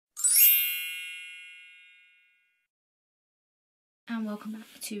and welcome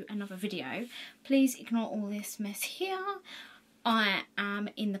back to another video. Please ignore all this mess here. I am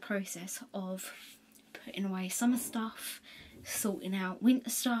in the process of putting away summer stuff, sorting out winter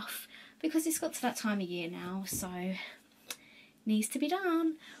stuff, because it's got to that time of year now, so it needs to be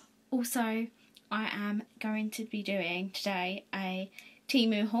done. Also, I am going to be doing today a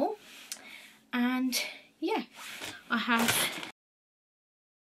Temu haul, and yeah, I have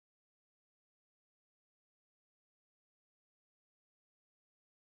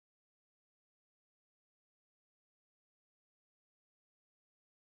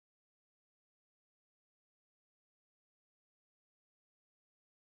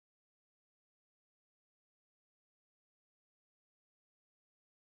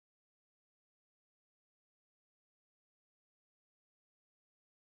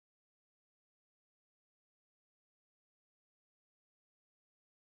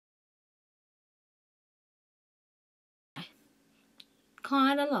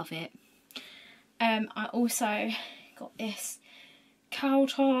kind of love it. I also got this cowl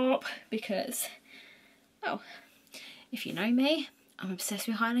top because, well, if you know me, I'm obsessed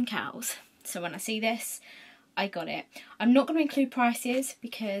with Highland cows. So when I see this, I got it. I'm not going to include prices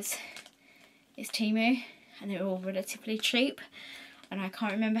because it's Temu and they're all relatively cheap, and I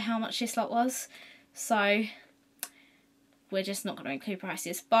can't remember how much this lot was, so we're just not going to include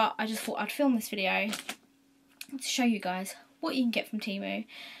prices. But I just thought I'd film this video to show you guys what you can get from Temu,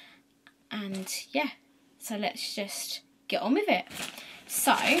 and yeah, so let's just get on with it.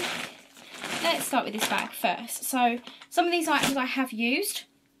 So let's start with this bag first. So some of these items I have used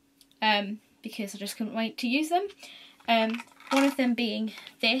because I just couldn't wait to use them. One of them being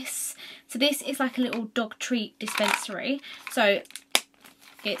this. So this is like a little dog treat dispensary. So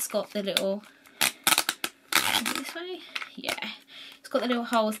it's got the little, is it this way? Yeah, it's got the little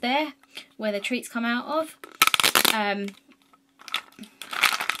holes there where the treats come out of.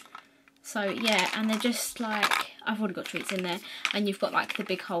 So yeah, and they're just like, I've already got treats in there, and you've got like the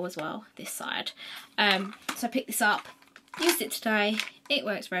big hole as well this side. So I picked this up, used it today, it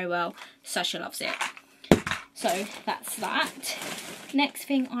works very well, Sasha loves it. So that's that. Next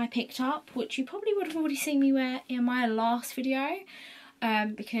thing I picked up, which you probably would have already seen me wear in my last video,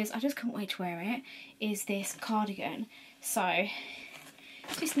 because I just couldn't wait to wear it, is this cardigan. So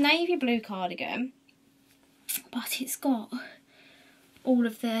it's this navy blue cardigan, but it's got all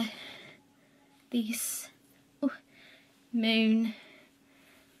of these moon,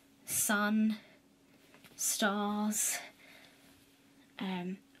 sun, stars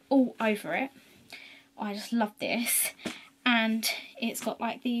all over it. I just love this, and it's got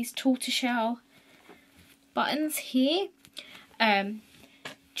like these tortoiseshell buttons here.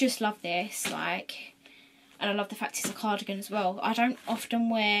 Just love this, like, and I love the fact it's a cardigan as well. I don't often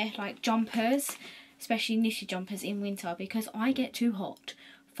wear like jumpers, especially knitted jumpers in winter, because I get too hot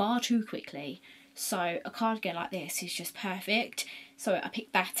far too quickly. So a cardigan like this is just perfect. So I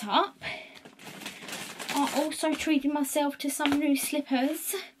picked that up. I also treated myself to some new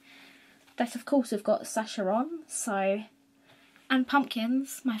slippers that of course have got Sasha on, so, and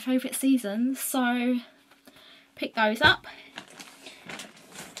pumpkins, my favourite season, so pick those up.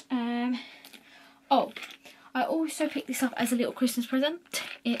 Oh, I also picked this up as a little Christmas present.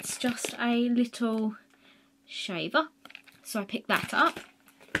 It's just a little shaver, so I picked that up.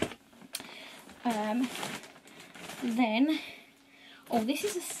 Then, oh, this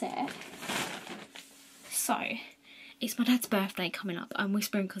is a set. So it's my dad's birthday coming up. I'm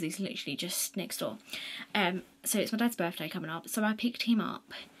whispering because he's literally just next door. So it's my dad's birthday coming up, so I picked him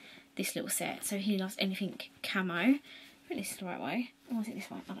up this little set. So he loves anything camo. I think this is the right way, or is it this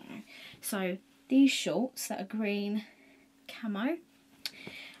way? I don't know. So these shorts that are green camo,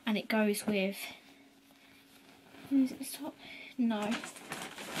 and it goes with, is it this top? No,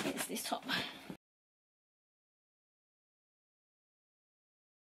 it's this top.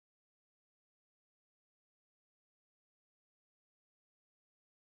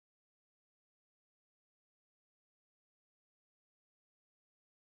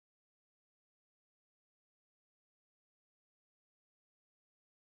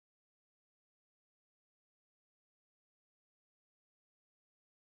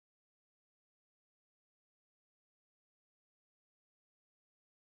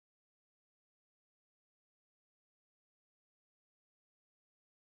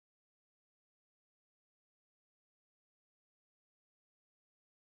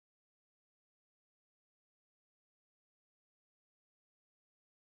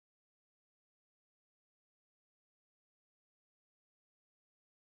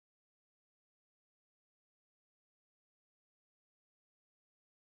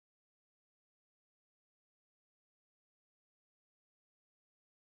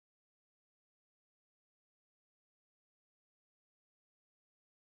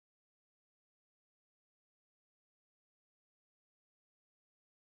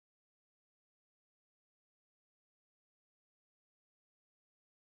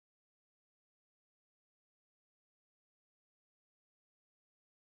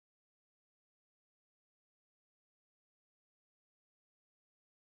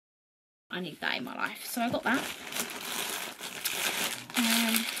 I need that in my life. So I got that.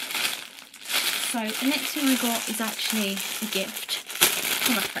 So the next thing I got is actually a gift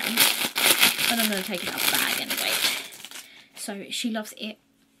from a friend, but I'm going to take it out of the bag anyway. So she loves it.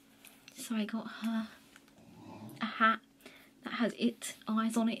 So I got her a hat that has its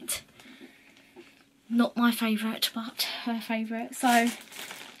eyes on it. Not my favourite, but her favourite. So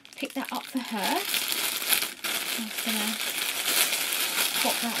pick that up for her. I'm just going to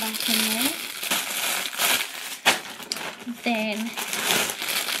pop that back in there. Then,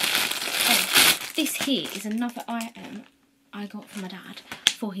 this here is another item I got from my dad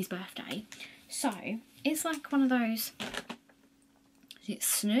for his birthday. So, it's like one of those, is it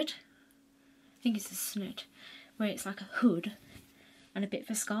snood? I think it's a snood, where it's like a hood and a bit of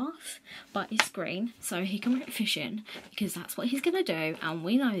a scarf, but it's green, so he can wear it fishing because that's what he's gonna do, and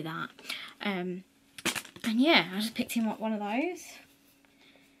we know that. And yeah, I just picked him up one of those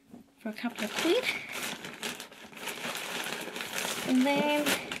for a couple of quid. And then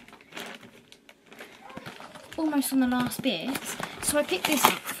almost on the last bit, so I picked this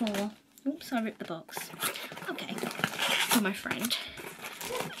up for, oops, I ripped the box. Okay, for my friend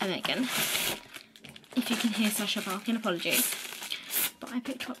Megan. If you can hear Sasha barking, apologies. But I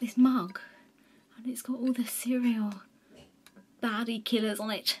picked up this mug and it's got all the cereal baddie killers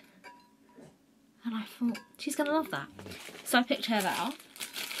on it. And I thought, she's going to love that. So I picked her that up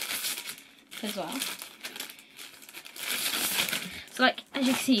as well. So like, as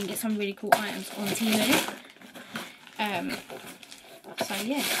you can see, you can get some really cool items on Temu. So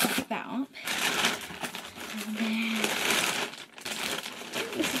yeah, I picked that up. And then,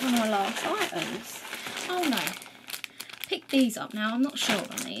 this is one of my last items. Oh no. Picked these up now. I'm not sure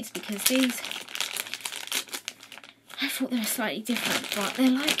on these because these, I thought they were slightly different, but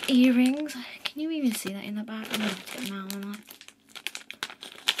they're like earrings. Can you even see that in the back? I'm going to have to get them out, aren't I?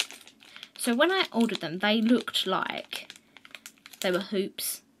 So when I ordered them, they looked like they were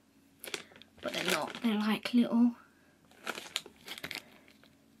hoops, but they're not. They're like little,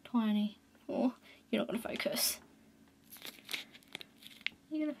 tiny. Oh, you're not going to focus.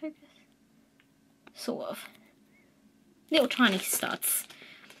 Are you going to focus? Sort of. Little tiny studs.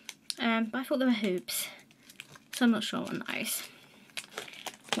 But I thought they were hoops, so I'm not sure on those.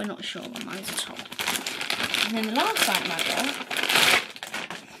 We're not sure on those at all. And then the last item I got,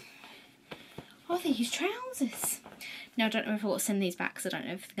 I think is trousers. Now I don't know if I want to send these back because I don't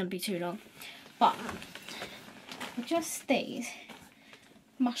know if they're going to be too long. But just these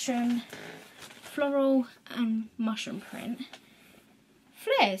mushroom, floral and mushroom print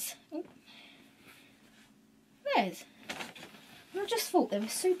flares. Ooh. Flares. And I just thought they were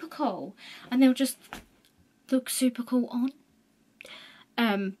super cool and they'll just look super cool on.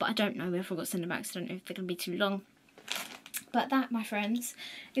 But I don't know if I've got to send them back, so I don't know if they're going to be too long. But that, my friends,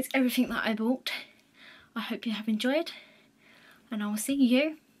 is everything that I bought. I hope you have enjoyed, and I will see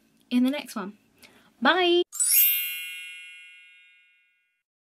you in the next one. Bye!